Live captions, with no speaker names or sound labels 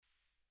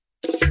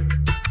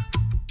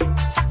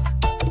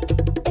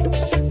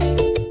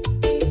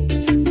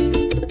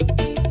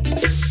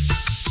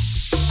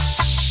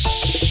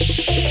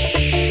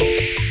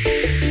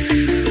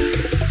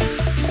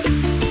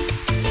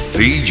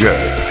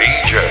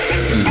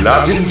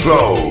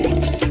LatinFlow.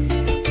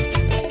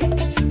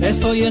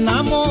 Estoy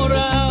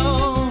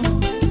enamorado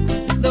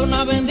de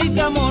una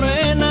bendita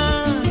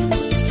morena.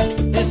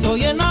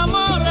 Estoy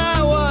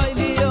enamorado, ay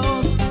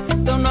Dios,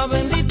 de una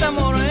bendita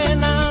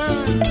morena.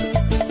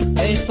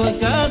 Estoy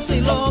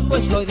casi loco,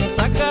 estoy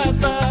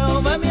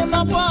desacatado,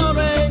 bebiendo por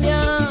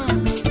ella.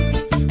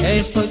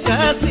 Estoy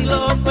casi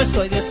loco,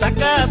 estoy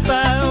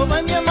desacatado,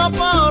 bebiendo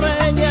por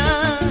ella.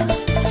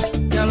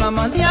 Ya la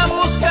mandé a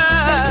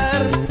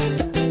buscar,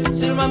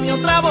 sírvame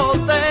otra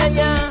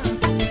botella.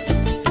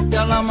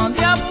 Ya la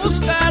mandé a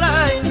buscar,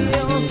 ay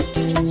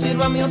Dios,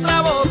 sírvame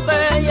otra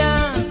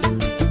botella.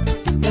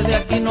 Que de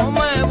aquí no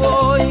me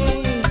voy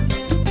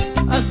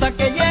hasta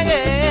que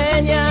llegue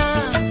ella.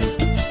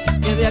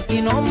 Que de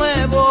aquí no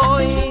me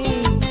voy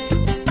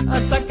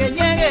hasta que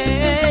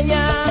llegue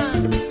ella.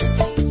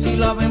 Si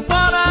la ven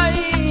por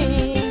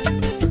ahí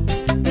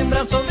en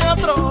brazos de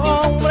otro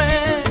hombre,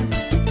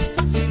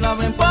 si la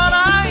ven por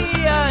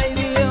ahí, ay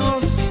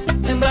Dios,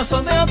 en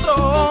brazos de otro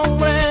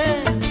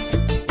hombre,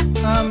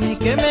 a mí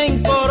que me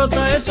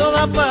importa, eso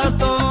da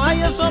pato,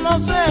 ay eso no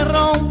se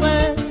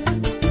rompe.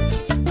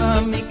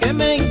 A mí que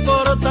me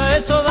importa,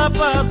 eso da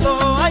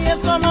pato, ay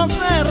eso no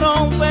se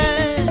rompe.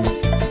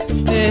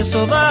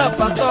 Eso da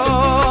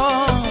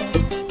pato,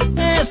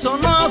 eso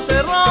no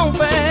se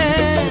rompe.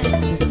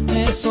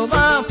 Eso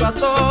da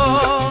pato,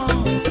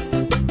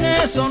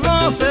 eso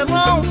no se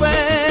rompe.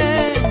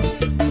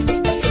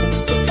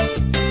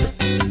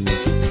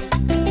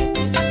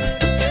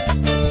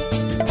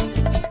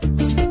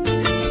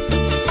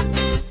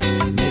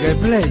 Miguel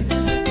Play,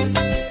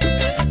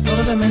 no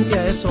le des mente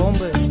a eso,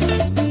 hombre.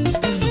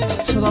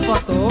 Eso da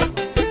pato.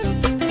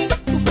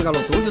 Tú pega lo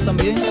tuyo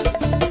también.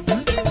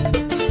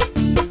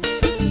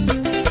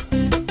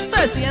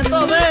 Te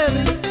siento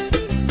débil,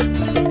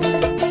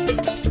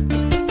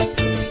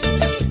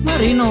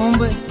 Marino,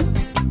 hombre.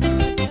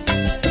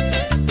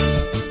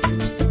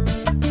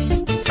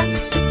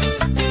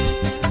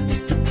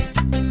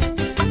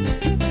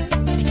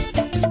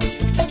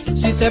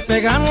 Si te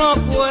pegan los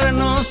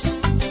cuernos,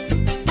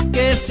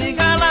 que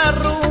siga la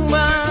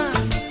rumba.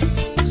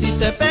 Si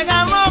te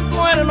pegan los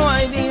cuernos,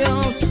 ay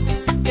Dios,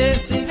 que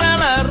siga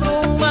la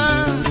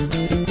rumba.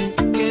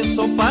 Que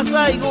eso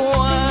pasa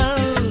igual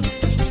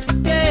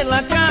que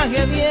la caja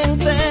de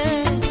dientes.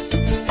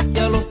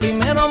 Ya lo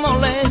primero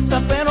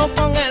molesta, pero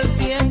con el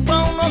tiempo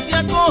uno se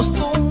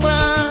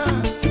acostumbra.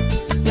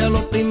 Ya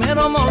lo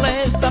primero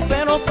molesta,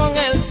 pero con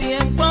el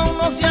tiempo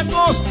uno se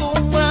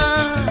acostumbra.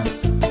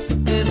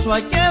 Eso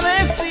hay que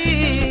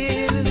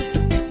decir,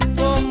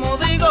 como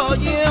digo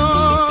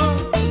yo.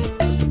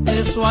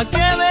 Eso hay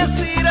que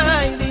decir,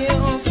 ay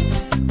Dios,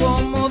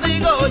 como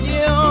digo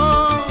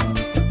yo.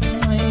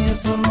 Ay,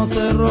 eso no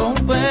se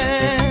rompe,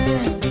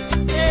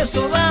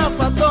 eso da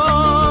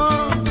pato.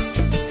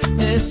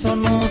 Eso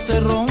no se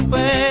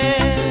rompe,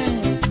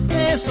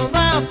 eso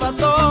da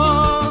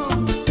pato.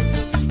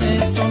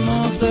 Eso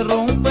no se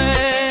rompe,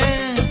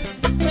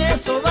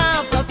 eso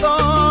da pato.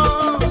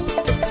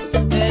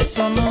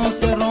 Eso no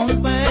se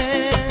rompe,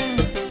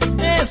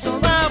 eso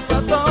da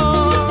pato.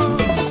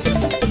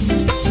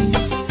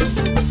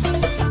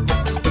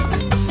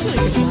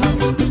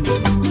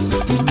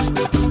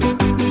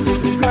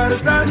 Tus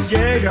cartas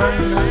llegan,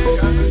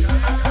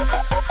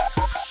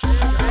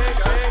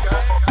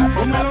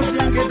 como los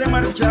días que te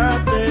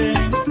marchaste,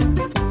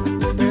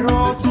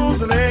 pero tus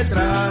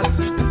letras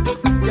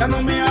ya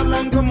no me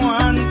hablan como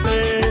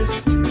antes.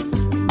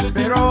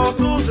 Pero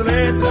tus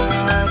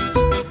letras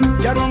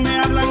ya no me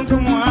hablan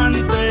como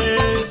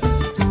antes.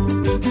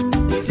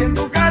 Y si en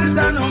tu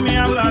carta no me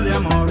habla de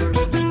amor,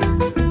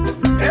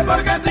 es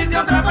porque existe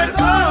otra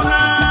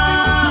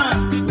persona.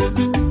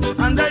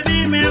 Anda y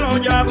dímelo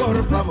ya,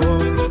 por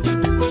favor.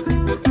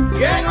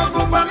 ¿Quién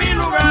ocupa mi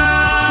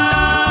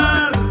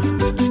lugar?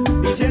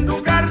 Y si en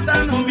tu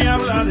carta no me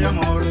habla de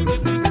amor,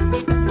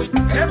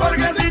 es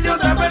porque existe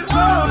otra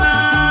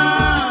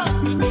persona.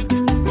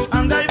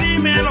 Anda y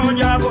dímelo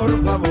ya, por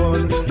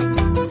favor.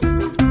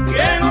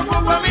 ¿Quién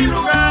ocupa mi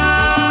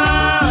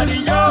lugar?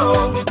 Y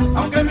yo,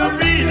 aunque me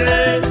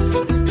olvides,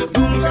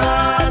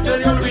 nunca te he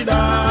de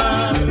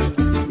olvidar.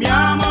 Mi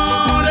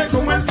amor es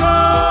como el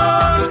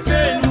sol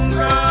que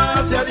nunca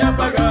se ha de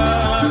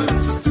apagar.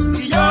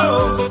 Y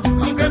yo,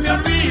 aunque me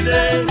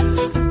olvides,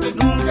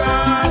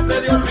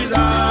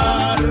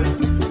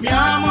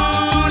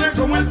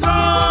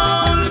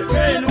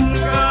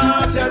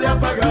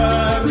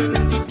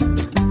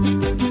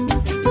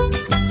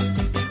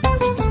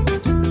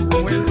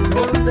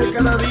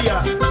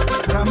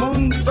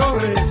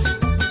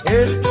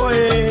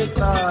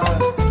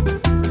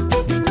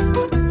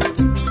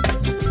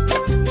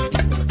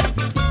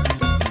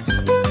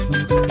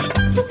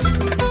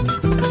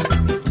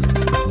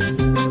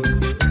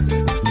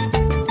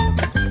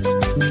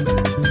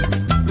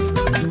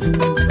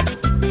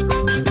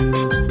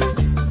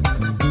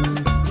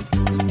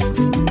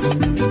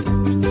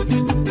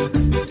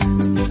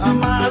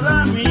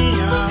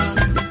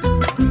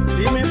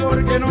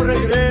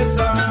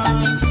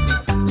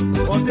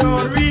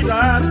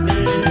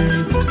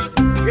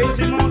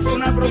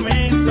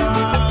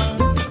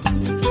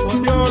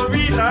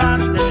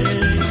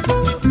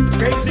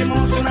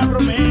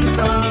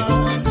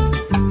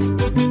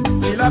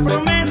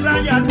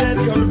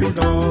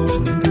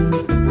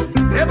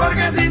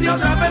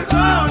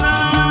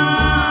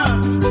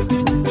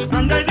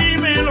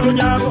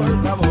 ya,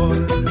 por favor.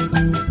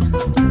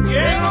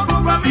 ¿Quién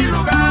ocupa mi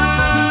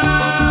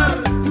lugar?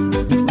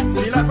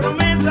 Si la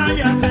promesa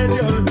ya se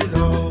te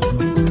olvidó,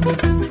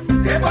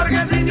 es porque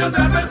existe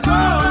otra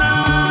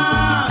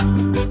persona.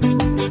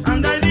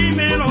 Anda y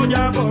dímelo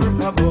ya, por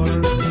favor.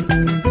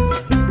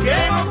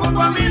 ¿Quién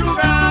ocupa mi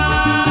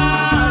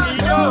lugar?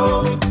 Y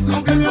yo,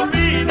 aunque me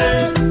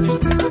olvides,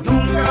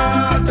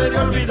 nunca te de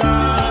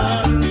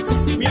olvidar.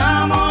 Mi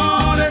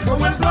amor es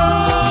como el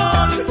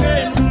sol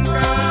que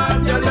nunca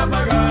se ha de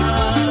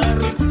apagar.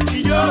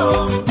 Y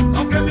yo,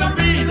 aunque me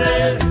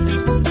olvides,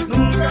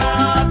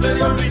 nunca te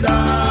de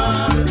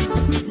olvidar.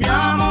 Mi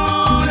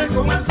amor es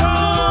como el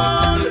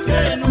sol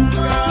que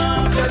nunca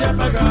se ha de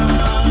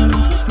apagar.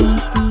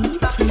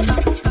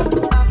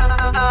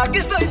 Aquí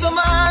estoy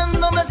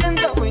tomando, me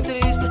siento muy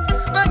triste.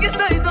 Aquí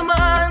estoy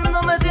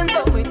tomando, me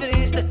siento muy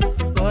triste.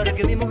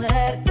 Porque mi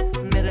mujer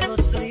me dejó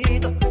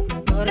solito.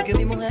 Porque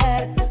mi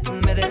mujer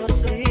me dejó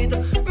solito.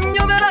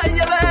 Yo me la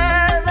llevé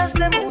de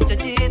este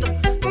muchachito.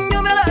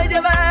 Yo me la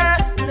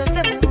llevé de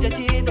este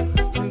muchachito.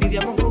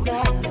 Vivíamos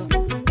jugando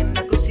en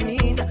la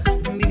cocinita.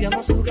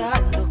 Vivíamos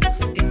jugando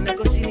en la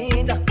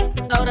cocinita.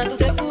 Ahora tú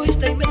te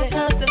fuiste y me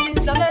dejaste sin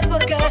saber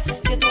por qué.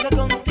 Si estuve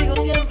contigo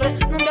siempre,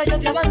 nunca yo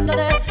te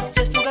abandoné.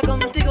 Si estuve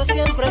contigo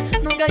siempre,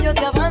 nunca yo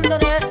te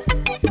abandoné.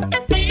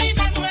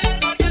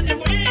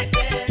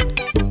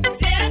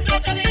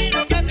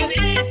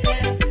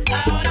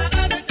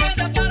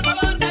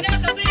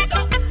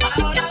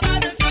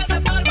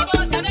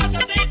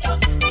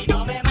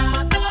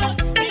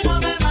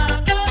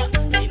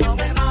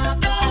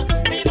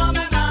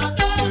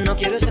 No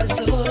quiero estar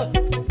solo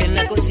en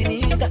la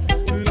cocinita.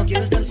 No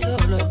quiero estar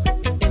solo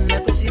en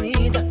la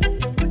cocinita.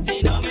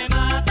 Si no me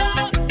mato,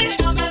 si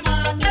no me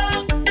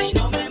mato, si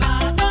no me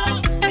mato,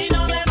 si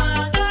no me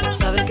mato.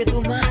 Sabes que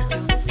tu macho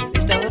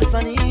está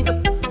huerfanito.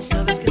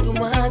 Sabes que tu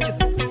macho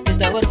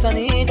está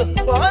huerfanito.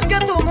 Porque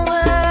tu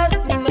mujer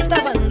me está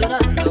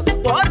abandonando.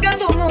 Porque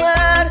tu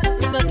mujer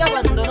me está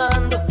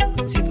abandonando.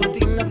 Si por ti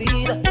en la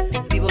vida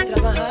vivo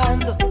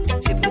trabajando.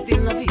 Si por ti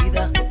en la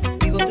vida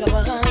vivo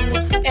trabajando.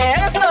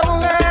 Eres la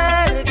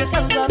mujer que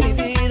salva mi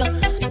vida.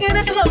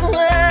 Eres la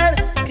mujer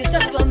que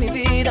salva mi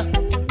vida.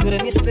 Tú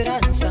eres mi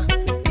esperanza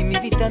y mi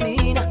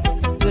vitamina.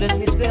 Tú eres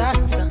mi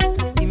esperanza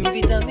y mi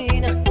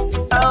vitamina.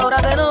 Ahora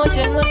de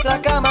noche en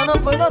nuestra cama no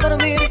puedo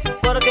dormir.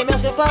 Porque me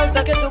hace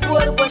falta que tu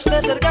cuerpo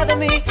esté cerca de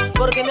mí.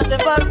 Porque me hace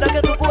falta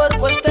que tu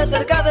cuerpo esté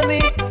cerca de mí.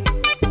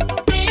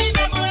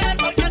 Dime mujer,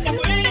 ¿por qué te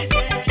fuiste?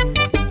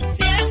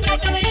 Siempre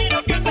te di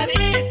lo que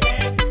pediste.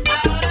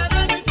 Ahora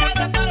dame un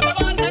chance, por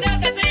favor, te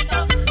necesito.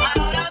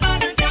 Ahora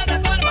dame un chance,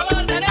 por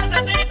favor, te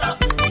necesito.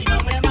 Si no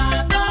me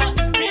mato,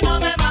 si no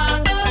me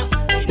mato,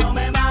 si no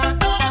me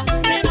mato,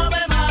 si no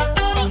me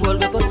mato.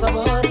 Vuelve por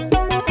favor,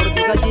 por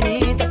tu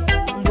gallinita.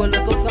 Vuelve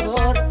por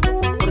favor,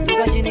 por tu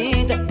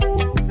gallinita.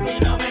 Si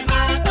no me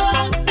mato,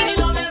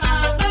 si no me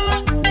mato,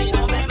 si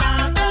no me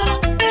mato,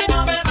 si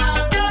no me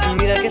mato.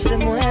 Mira que se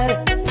muere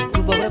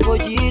tu pobre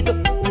pollito.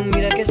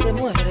 Mira que se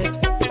muere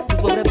tu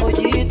pobre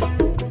pollito.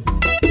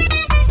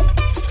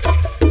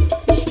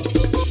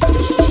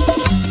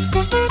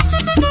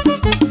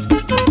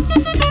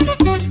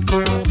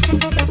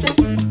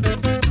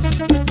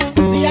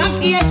 Si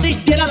aquí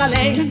existiera la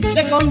ley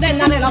de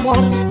condenar el amor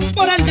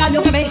por el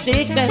daño que me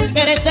hiciste,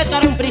 merece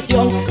estar en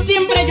prisión.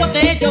 Siempre yo te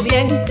he hecho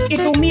bien y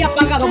tú me has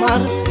pagado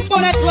mal.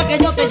 Por eso es que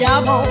yo te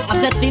llamo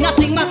asesina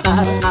sin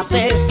matar.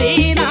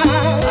 Asesina,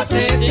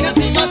 Asesina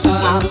sin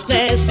matar,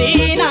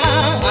 asesina,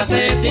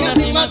 asesina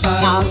sin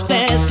matar,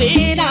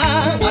 asesina.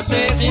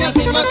 asesina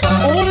sin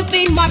matar.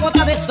 Última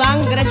gota de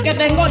sangre que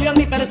tengo yo en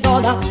mi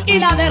persona y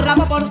la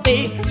derramo por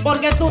ti,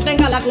 porque tú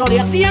tengas la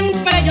gloria.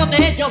 Siempre yo te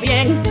he hecho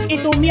bien y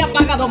tú me has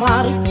pagado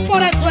mal.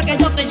 Por eso es que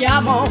yo te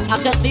llamo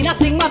asesina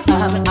sin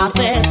matar.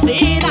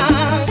 Asesina,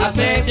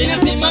 Asesina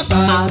sin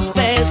matar,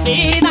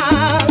 asesina,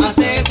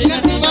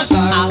 asesina sin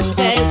matar,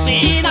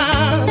 asesina.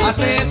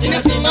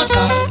 asesina sin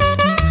matar.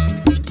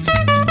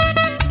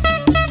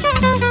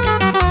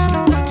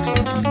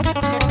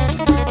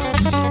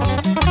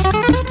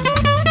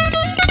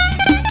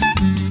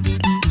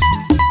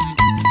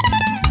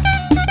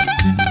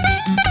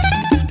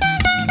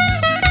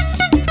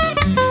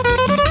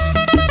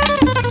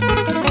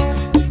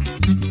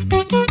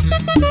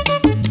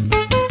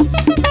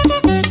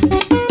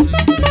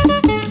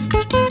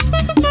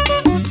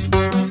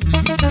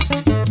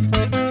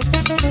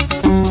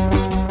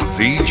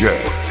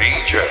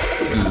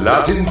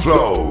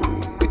 LatinFlow.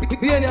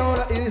 Viene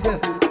ahora y dice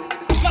así.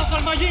 Plaza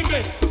al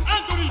Mayimbe,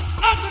 Anthony,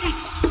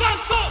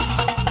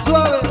 Santo.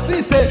 Suave,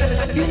 dice.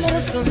 Eres la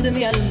razón de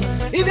mi alma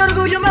y mi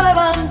orgullo me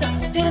levanta.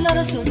 Eres la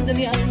razón de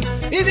mi alma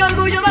y mi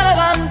orgullo me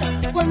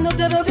levanta. Cuando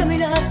te veo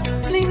caminar,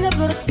 linda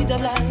florcita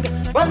blanca.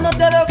 Cuando te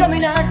veo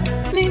caminar,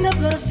 linda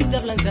florcita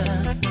blanca.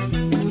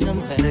 Una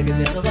mujer que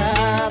me ha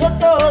robado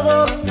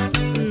todo.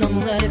 Una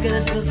mujer que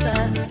destroza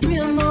mi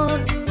amor.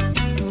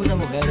 Una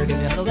mujer que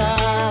me ha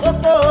robado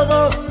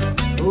todo.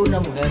 Una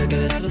mujer que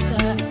destroza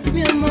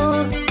mi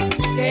amor.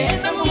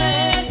 Esa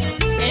mujer,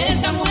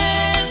 esa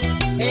mujer,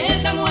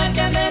 esa mujer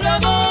que me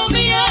robó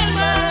mi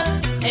alma.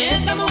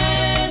 Esa mujer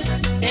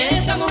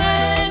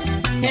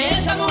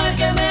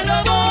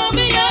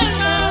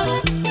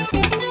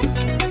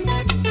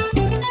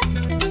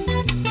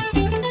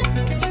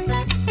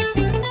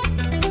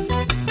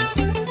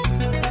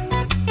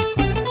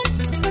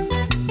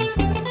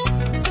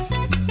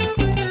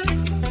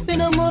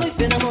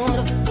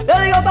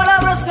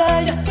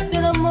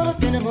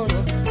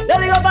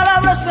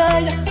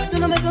ella, tú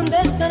no me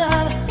contestas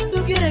nada.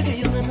 Tú quieres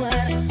que yo me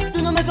muera,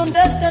 tú no me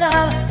contestas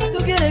nada.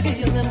 Tú quieres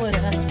que yo me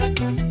muera.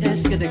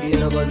 Es que te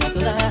quiero con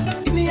toda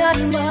mi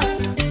alma,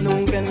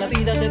 nunca en la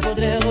vida te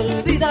podré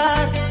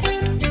olvidar.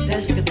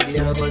 Es que te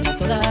quiero con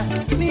toda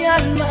mi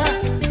alma,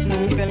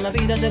 nunca en la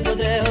vida te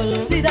podré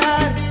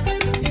olvidar.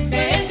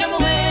 Esa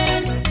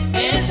mujer,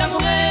 esa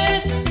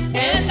mujer,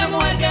 esa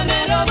mujer que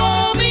me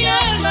robó mi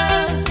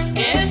alma.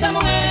 Esa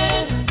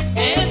mujer,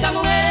 esa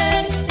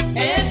mujer,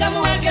 esa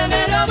mujer que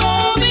me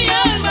robó mi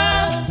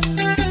alma.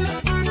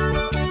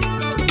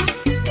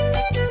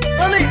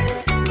 Mami,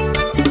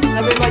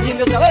 a ver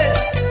Mayimbe otra vez.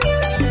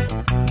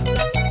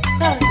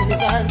 Ah, qué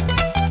santo.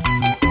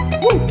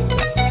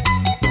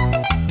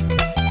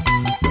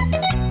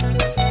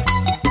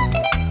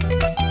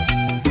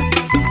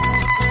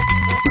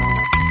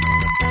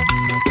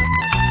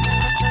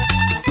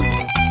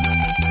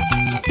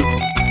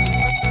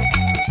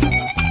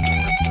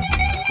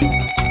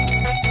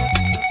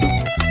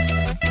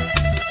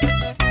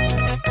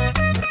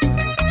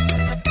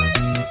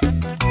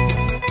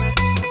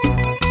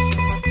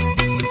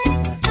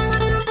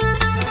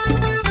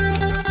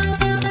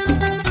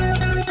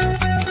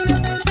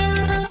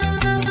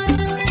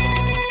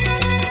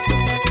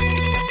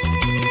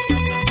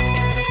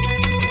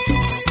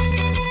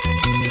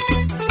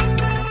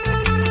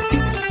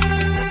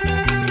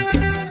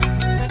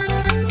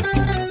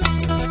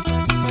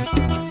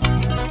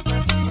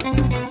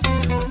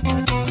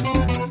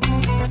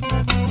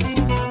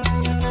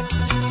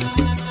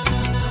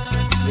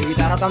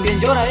 También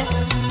llora,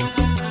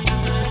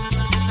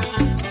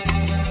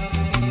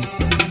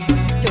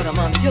 llora,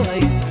 mami, llora ahí.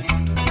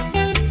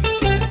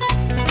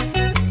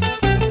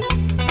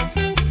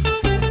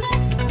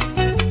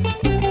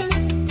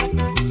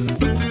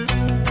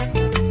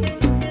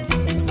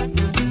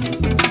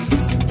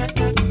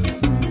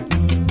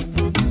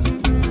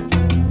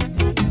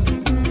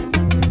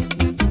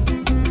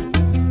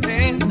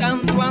 De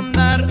tanto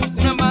andar,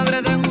 una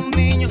madre de un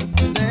niño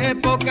de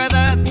poca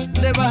edad,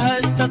 de baja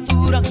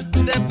estatura,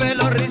 de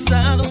pelo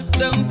rizado,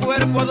 de un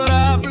cuerpo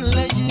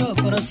adorable yo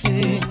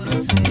conocí.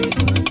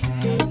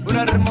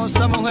 Una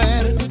hermosa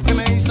mujer que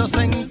me hizo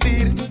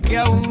sentir que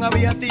aún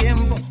había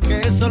tiempo,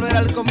 que solo era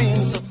el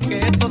comienzo, que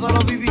todo lo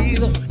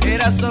vivido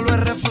era solo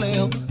el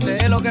reflejo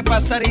de lo que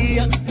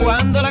pasaría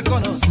cuando la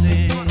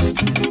conocí.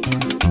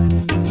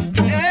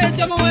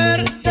 Esa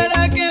mujer de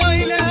la que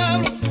hoy le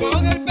hablo,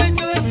 con el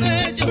pecho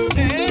deshecho.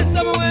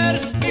 Esa mujer,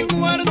 mi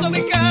cuarto,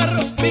 mi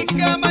carro, mi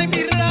cama y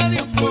mi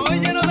radio, hoy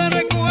lleno de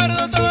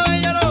recuerdos, todo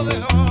ella lo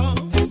dejó.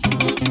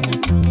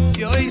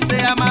 Y hoy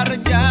se ha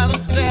marchado,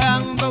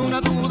 dejando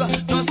una duda.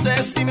 No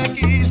sé si me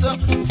quiso,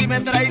 si me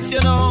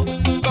traicionó,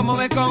 como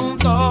me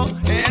contó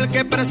el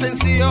que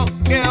presenció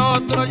que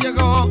otro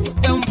llegó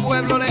de un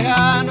pueblo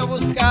lejano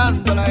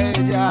buscándola a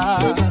ella.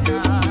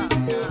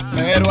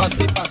 Pero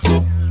así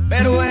pasó.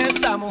 Pero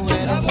esa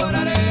mujer,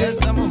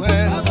 esa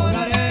mujer,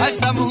 a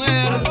esa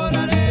mujer,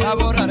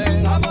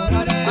 laboraré,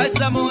 a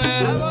esa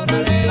mujer,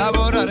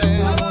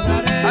 laboraré,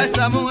 a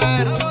esa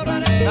mujer,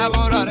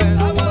 laboraré.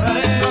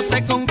 No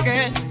sé con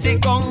qué, si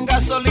con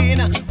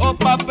gasolina o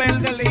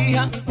papel de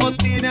lija o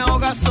tine o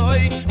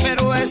gasoil,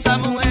 pero esa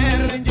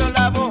mujer yo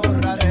la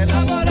borraré,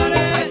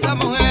 a esa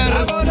mujer,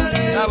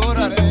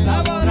 laboraré,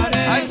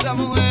 a esa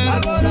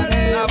mujer,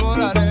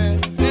 laboraré.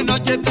 De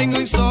noche tengo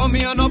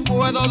insomnio, no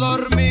puedo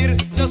dormir.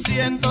 Yo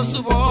siento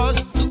su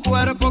voz, su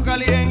cuerpo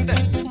caliente,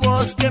 su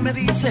voz que me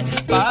dice: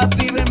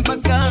 papi ven pa'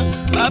 acá,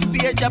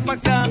 papi echa pa'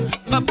 acá,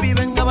 papi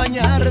ven a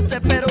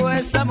bañarte. Pero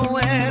esa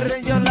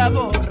mujer yo la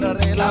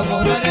borraré,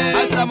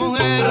 a esa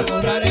mujer,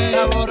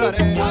 la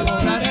borraré,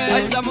 a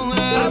esa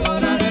mujer,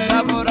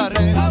 la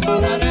borraré.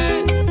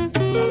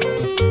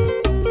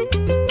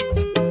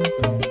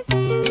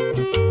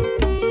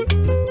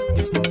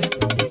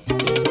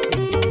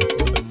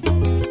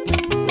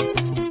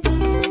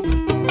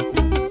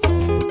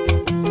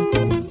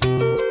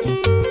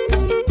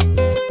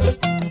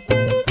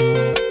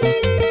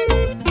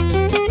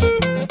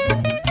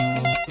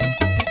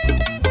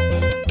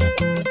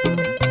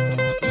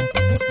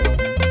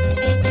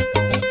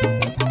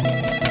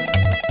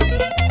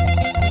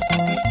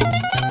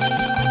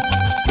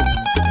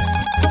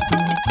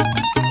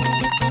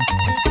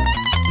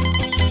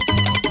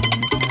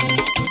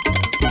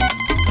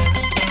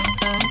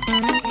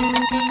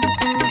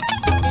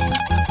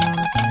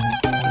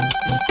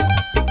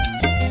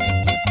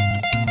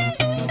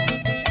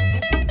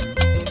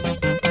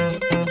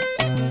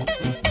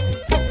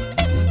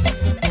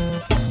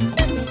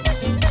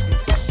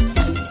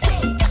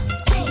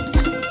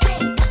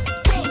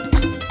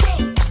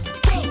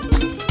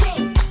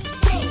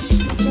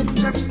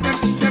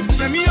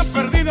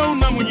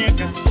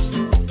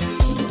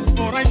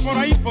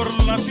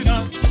 por la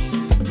ciudad,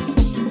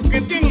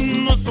 que tiene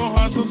unos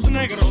ojazos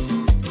negros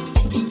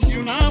y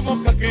una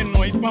boca que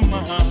no hay pa'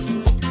 más.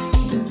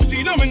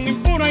 Si la ven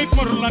por ahí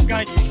por la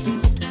calle,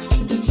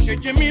 que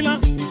Chemila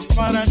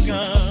para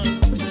acá,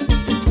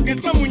 que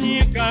esa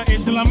muñeca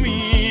es la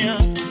mía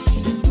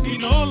y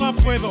no la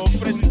puedo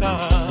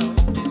prestar.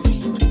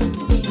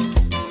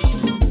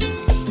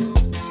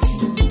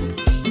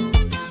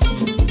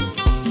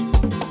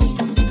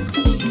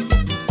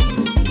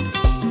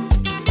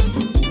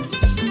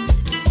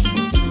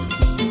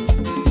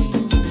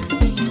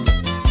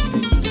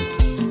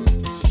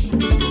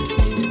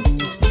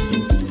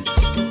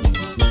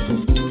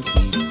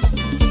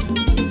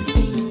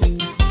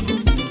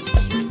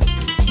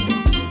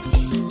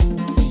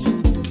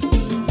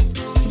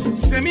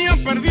 se me ha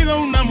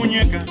perdido una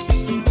muñeca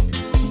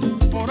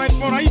por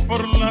ahí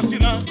por la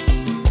ciudad,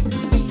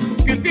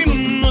 que tiene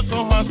unos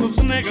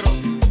ojazos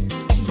negros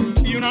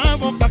y una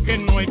boca que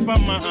no hay pa'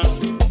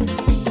 más.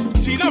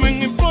 Si la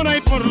ven por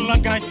ahí por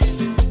la calle,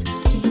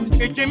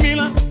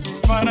 échemela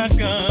para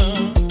acá,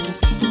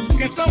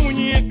 que esa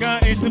muñeca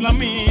es la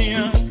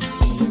mía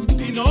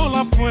y no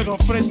la puedo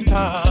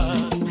prestar.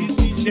 Y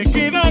si se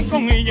queda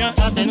con ella,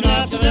 la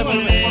tendrás que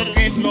devolver,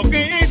 porque es lo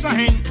que esa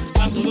gente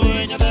a tu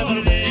dueña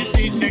devolver. y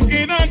si se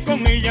queda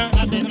con ella,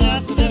 La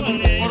tendrás que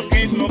devolver,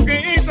 porque es lo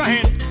que esa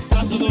gente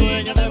a tu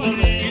dueña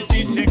devolver. y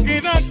si se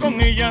queda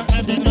con ella,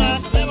 La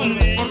tendrás que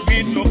devolver, porque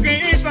es lo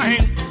que esa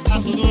gente a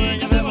tu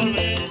dueña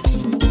devolver.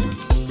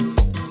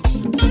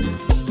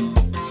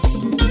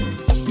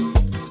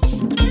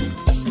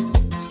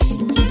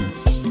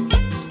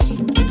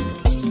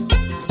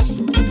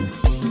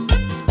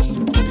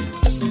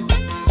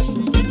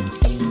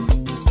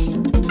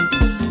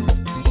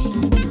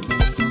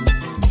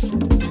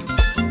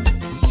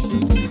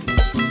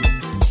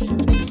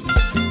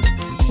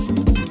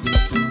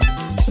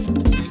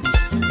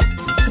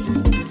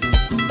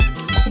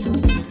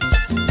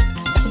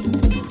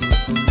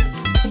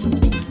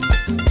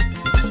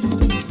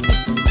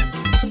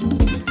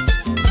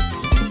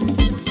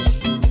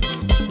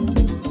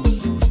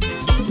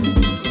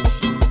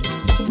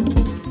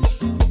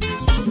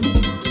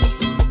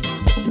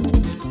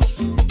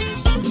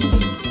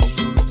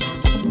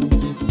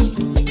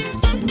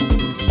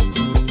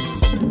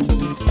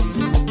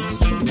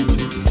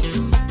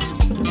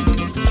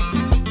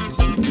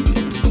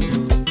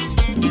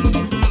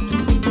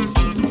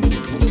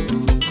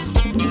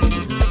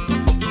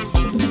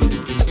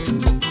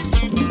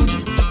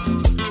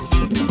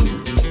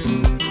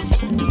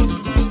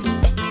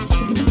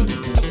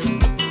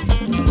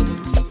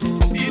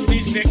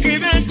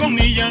 con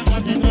ella,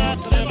 la tendrás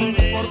que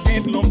devolver, porque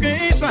es lo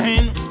que es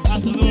ajeno. a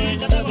tu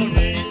dueña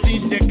devolver, Si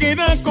se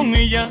queda con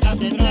ella, la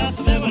tendrás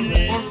que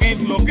devolver, porque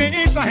es lo que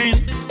es ajeno.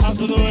 a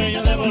tu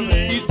dueña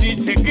devolver, Y si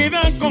se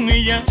queda con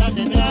ella, la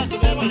tendrás que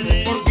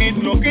devolver, porque es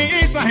lo que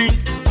es ajeno.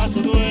 a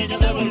tu dueña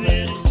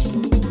devolver.